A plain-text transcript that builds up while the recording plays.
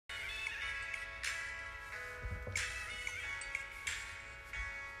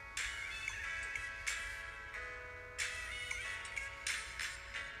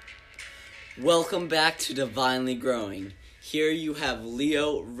Welcome back to Divinely Growing. Here you have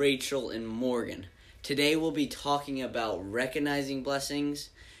Leo, Rachel, and Morgan. Today we'll be talking about recognizing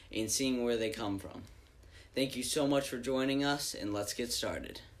blessings and seeing where they come from. Thank you so much for joining us, and let's get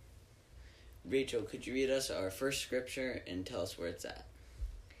started. Rachel, could you read us our first scripture and tell us where it's at?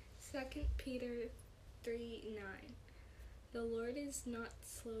 2 Peter 3:9. The Lord is not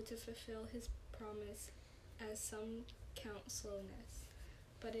slow to fulfill his promise, as some count slowness,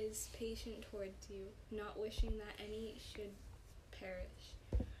 but is patient towards you, not wishing that any should perish,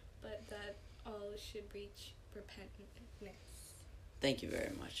 but that all should reach repentance. Thank you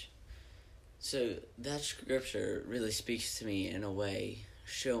very much. So that scripture really speaks to me in a way,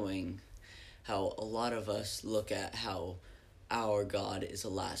 showing how a lot of us look at how our God is a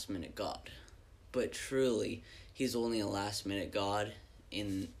last-minute God. But truly, he's only a last-minute God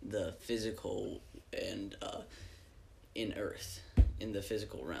in the physical and in earth, in the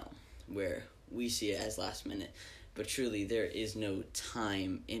physical realm, where we see it as last minute. But truly, there is no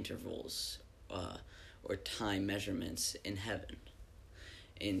time intervals or time measurements in heaven.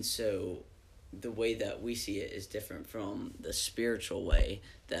 And so the way that we see it is different from the spiritual way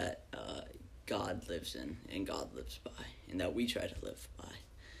that God lives in and God lives by, and that we try to live by.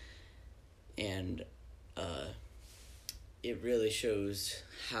 And it really shows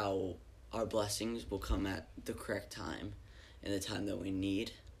how our blessings will come at the correct time and the time that we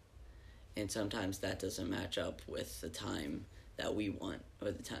need. And sometimes that doesn't match up with the time that we want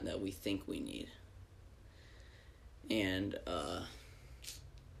or the time that we think we need. And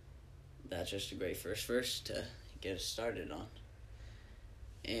that's just a great first verse to get us started on.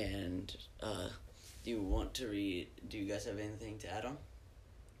 And do you guys have anything to add on?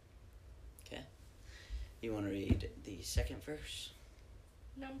 Okay. You want to read the second verse?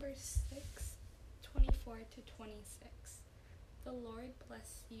 Numbers 6:24-26. The Lord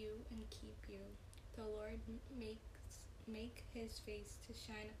bless you and keep you. The Lord make his face to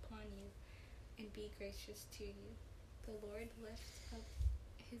shine upon you and be gracious to you. The Lord lift up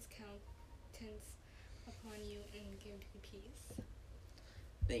his countenance upon you and give you peace.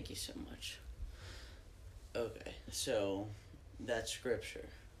 Thank you so much. Okay, so that's scripture.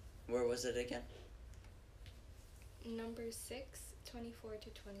 Where was it again? Numbers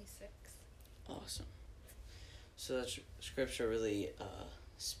 6:24-26. Awesome. So that scripture really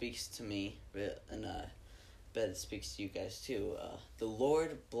speaks to me, and I bet it speaks to you guys too. The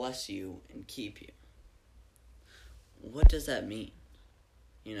Lord bless you and keep you. What does that mean?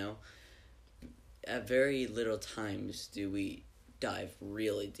 You know, at very little times do we dive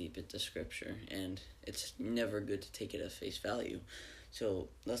really deep into scripture, and it's never good to take it at face value. So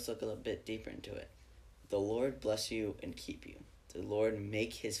let's look a little bit deeper into it. The Lord bless you and keep you. The Lord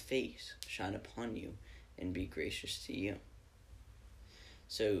make his face shine upon you and be gracious to you.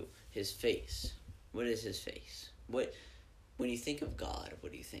 So his face, what is his face? When you think of God,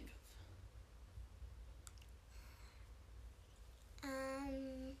 what do you think of?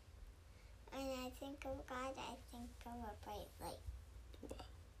 When I think of God, I think of a bright light. Wow.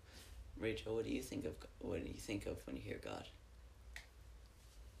 Rachel, what do you think of when you hear God?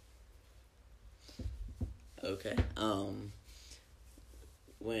 Okay.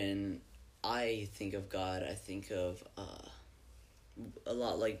 When I think of God, I think of a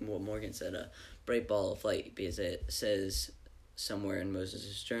lot like what Morgan said, a bright ball of light, because it says somewhere in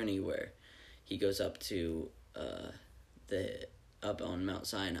Moses' journey where he goes up to up on Mount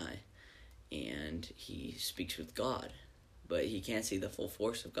Sinai, and he speaks with God, but he can't see the full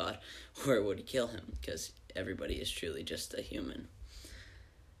force of God, or it would kill him, because everybody is truly just a human.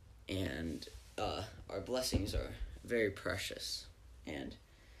 And our blessings are very precious, and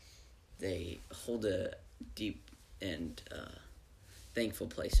they hold a deep and thankful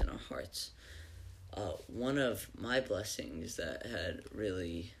place in our hearts. One of my blessings that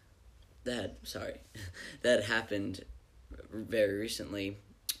happened very recently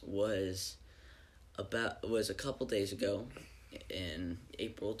was a couple days ago in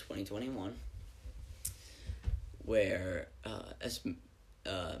April 2021, where as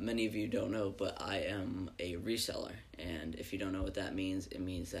many of you don't know, but I am a reseller, and if you don't know what that means, it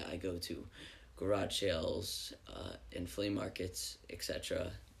means that I go to garage sales and flea markets,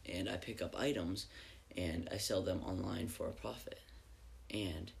 etc., and I pick up items and I sell them online for a profit.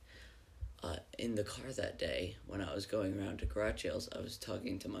 And in the car that day, when I was going around to garage sales, I was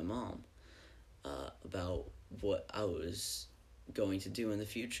talking to my mom about what I was going to do in the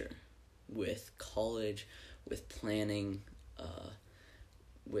future with college, with planning,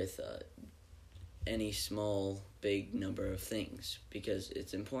 with any small, big number of things, because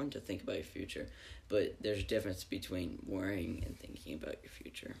it's important to think about your future, but there's a difference between worrying and thinking about your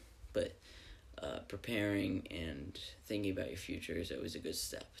future. But preparing and thinking about your future is always a good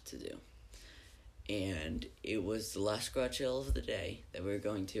step to do. And it was the last garage sale of the day that we were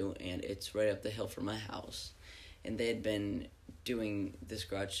going to, and it's right up the hill from my house. And they had been doing this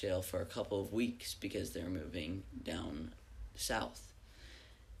garage sale for a couple of weeks because they're moving down south.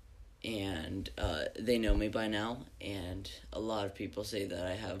 And they know me by now, and a lot of people say that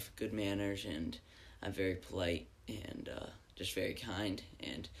I have good manners, and I'm very polite, and just very kind,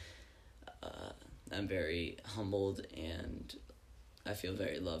 and I'm very humbled, and I feel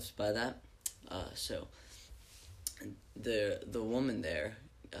very loved by that. So the woman there,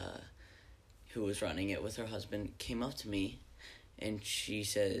 who was running it with her husband, came up to me, and she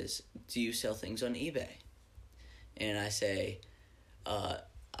says, "Do you sell things on eBay?" And I say,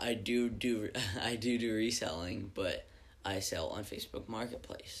 I do reselling, but I sell on Facebook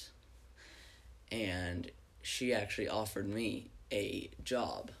Marketplace. And she actually offered me a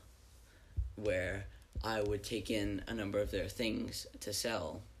job where I would take in a number of their things to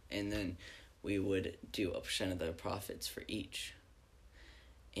sell, and then we would do a % of the profits for each.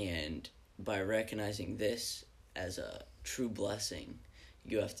 And by recognizing this as a true blessing,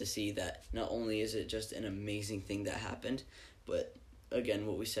 you have to see that not only is it just an amazing thing that happened, but again,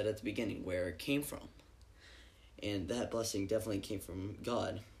 what we said at the beginning, where it came from. And that blessing definitely came from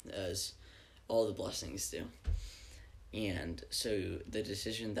God, as all the blessings do. And so the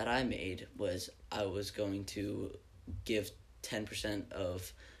decision that I made was I was going to give 10%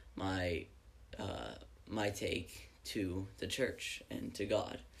 of my take to the church and to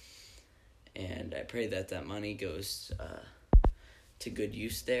God. And I pray that that money goes to good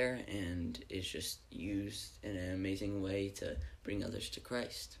use there and is just used in an amazing way to bring others to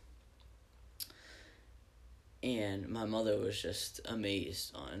Christ. And my mother was just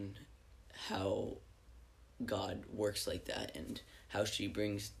amazed on how God works like that, and how he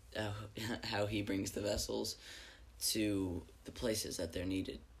brings the vessels to the places that they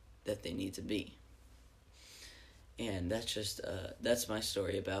need to be. And that's my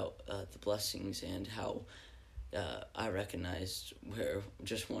story about the blessings, and how I recognized where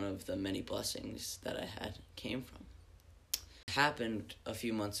just one of the many blessings that I had came from. What happened a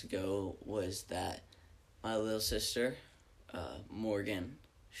few months ago was that my little sister, Morgan,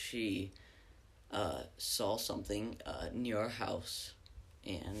 she saw something near our house.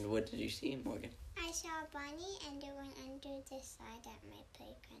 And what did you see, Morgan? I saw a bunny, and it went under the side at my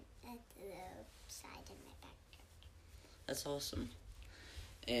playground, at the side of my backyard. That's awesome.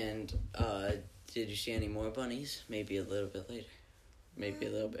 And did you see any more bunnies? Maybe a little bit later. Maybe a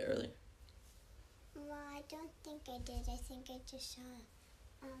little bit earlier. Well, I don't think I did. I think I just saw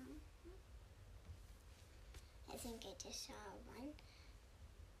one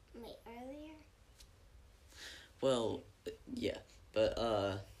way earlier. Well, yeah, but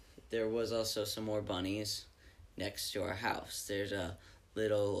there was also some more bunnies next to our house. There's a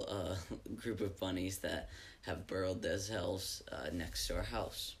little group of bunnies that have burrowed themselves next to our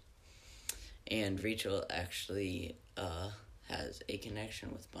house. And Rachel actually has a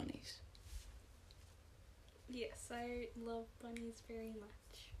connection with bunnies. Yes, I love bunnies very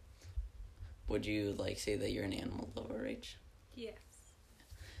much. Would you say that you're an animal lover, Rach? Yes.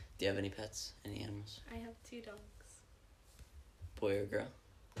 Do you have any pets? Any animals? I have 2 dogs. Boy or girl?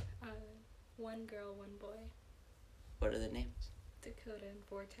 One girl, one boy. What are their names? Dakota and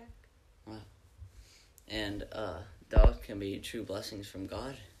Vortek. Wow. And dogs can be true blessings from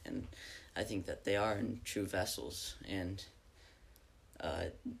God, and I think that they are true vessels. And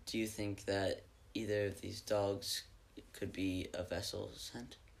do you think that either of these dogs could be a vessel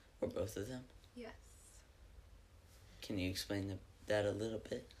sent, or both of them? Yes. Can you explain that a little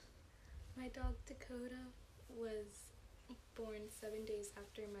bit? My dog Dakota was born 7 days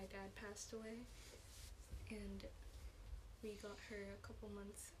after my dad passed away, and we got her a couple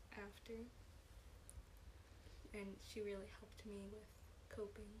months after, and she really helped me with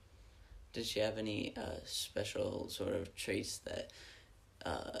coping. Did she have any special sort of traits that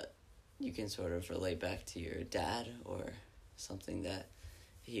you can sort of relate back to your dad, or something that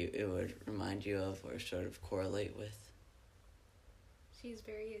it would remind you of or sort of correlate with? She's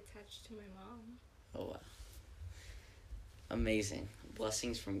very attached to my mom. Oh, wow. Amazing.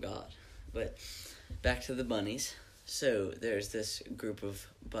 Blessings from God. But back to the bunnies. So there's this group of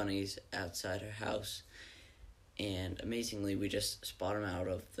bunnies outside our house, and amazingly we just spot them out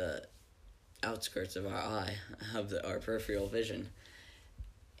of the outskirts of our eye, of our peripheral vision.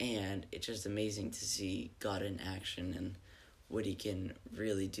 And it's just amazing to see God in action and what he can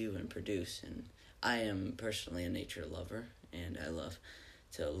really do and produce. And I am personally a nature lover, and I love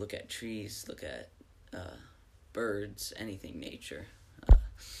to look at trees, look at birds, anything nature.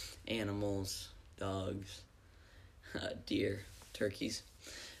 animals, dogs, deer, turkeys.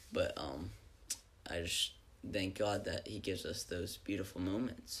 But I just thank God that He gives us those beautiful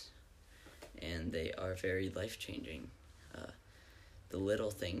moments, and they are very life-changing. The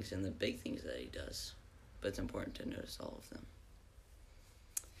little things and the big things that He does, but it's important to notice all of them.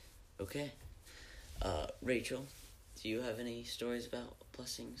 Okay. Rachel, do you have any stories about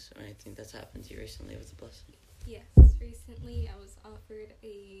blessings or anything that's happened to you recently with a blessing? Yes, recently I was offered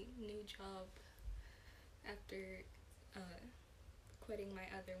a new job after quitting my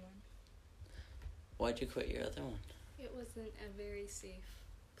other one. Why'd you quit your other one? It wasn't a very safe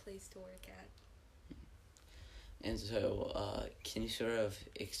place to work at. And so, can you sort of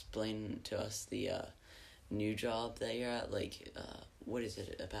explain to us the new job that you're at? Like, what is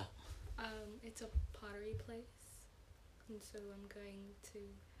it about? It's a pottery place, and so I'm going to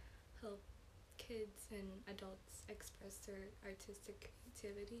help kids and adults express their artistic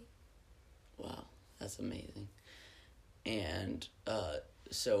creativity. Wow, that's amazing. And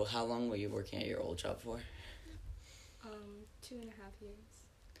so how long were you working at your old job for? 2.5 years.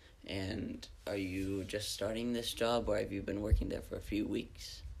 And are you just starting this job, or have you been working there for a few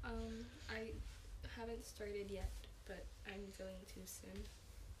weeks? I haven't started yet, but I'm going to soon.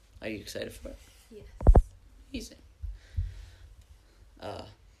 Are you excited for it? Yes. Amazing.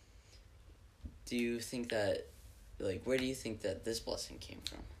 Do you think that, where do you think that this blessing came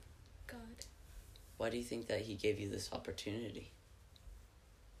from? God. Why do you think that He gave you this opportunity?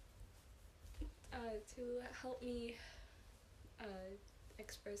 To help me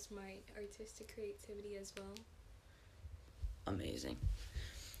express my artistic creativity as well. Amazing.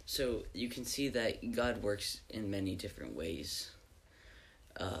 So you can see that God works in many different ways,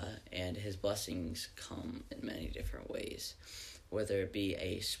 and His blessings come in many different ways, whether it be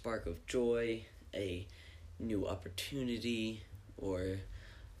a spark of joy, a new opportunity, or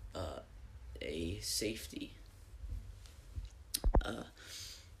a safety,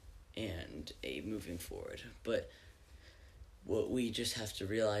 and a moving forward. But what we just have to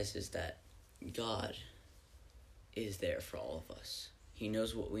realize is that God is there for all of us. He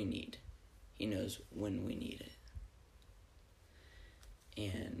knows what we need. He knows when we need it.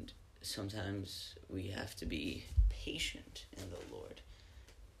 And sometimes we have to be patient in the Lord.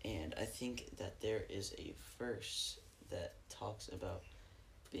 And I think that there is a verse that talks about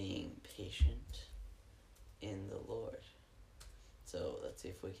being patient in the Lord. So let's see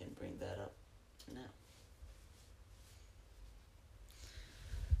if we can bring that up now.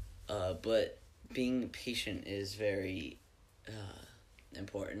 But being patient is very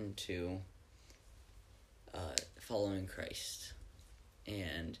important to following Christ.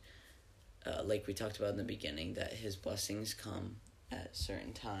 And like we talked about in the beginning, that His blessings come at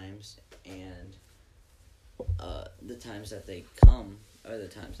certain times, and the times that they come are the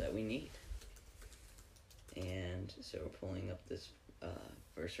times that we need. And so we're pulling up this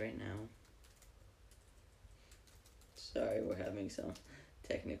verse right now. Sorry, we're having some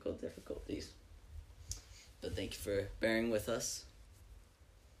technical difficulties, but thank you for bearing with us.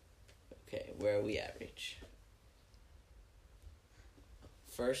 Okay, where are we at, Rach?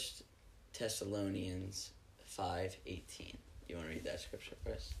 1 Thessalonians 5:18. You want to read that scripture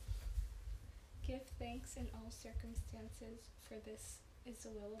for us? Give thanks in all circumstances, for this is the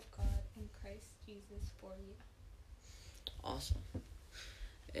will of God in Christ Jesus for you. Awesome.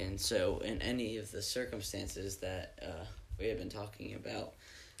 And so in any of the circumstances that we have been talking about,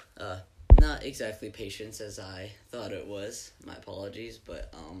 not exactly patience as I thought it was, my apologies,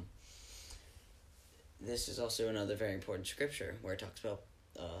 but this is also another very important scripture where it talks about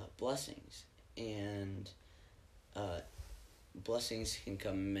blessings. And blessings can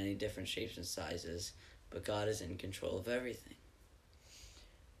come in many different shapes and sizes, but God is in control of everything.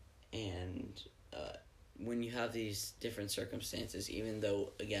 And when you have these different circumstances, even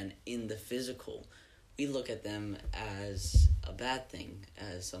though, again, in the physical, we look at them as a bad thing,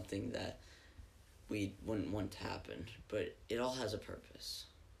 as something that we wouldn't want to happen, but it all has a purpose.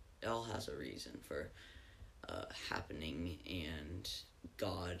 It all has a reason for happening, and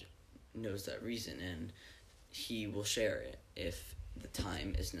God knows that reason, and He will share it if the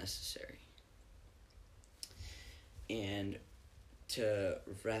time is necessary. And to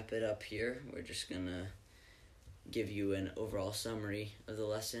wrap it up here, we're just going to give you an overall summary of the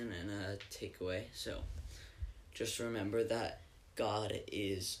lesson and a takeaway. So just remember that God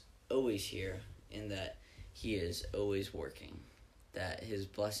is always here, and that He is always working, that His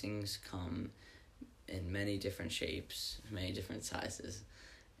blessings come in many different shapes, many different sizes,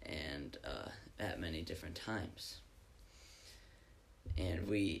 and at many different times. And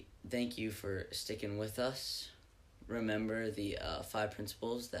we thank you for sticking with us, remember the 5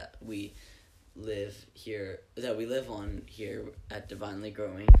 principles that we live on here at Divinely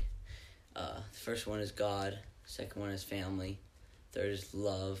Growing. The first one is God. Second one is family. Third is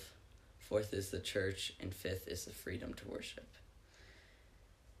love. Fourth is the church. And fifth is the freedom to worship.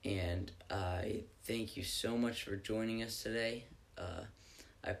 And I thank you so much for joining us today.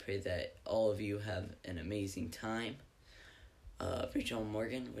 I pray that all of you have an amazing time. Rachel and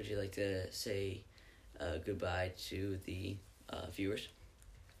Morgan, would you like to say goodbye to the viewers?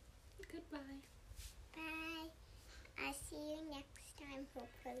 Goodbye. Bye. I'll see you next time,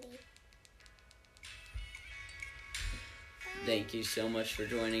 hopefully. Bye. Thank you so much for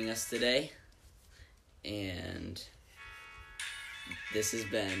joining us today. And this has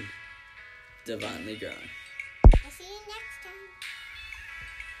been Divinely Growing. I'll see you next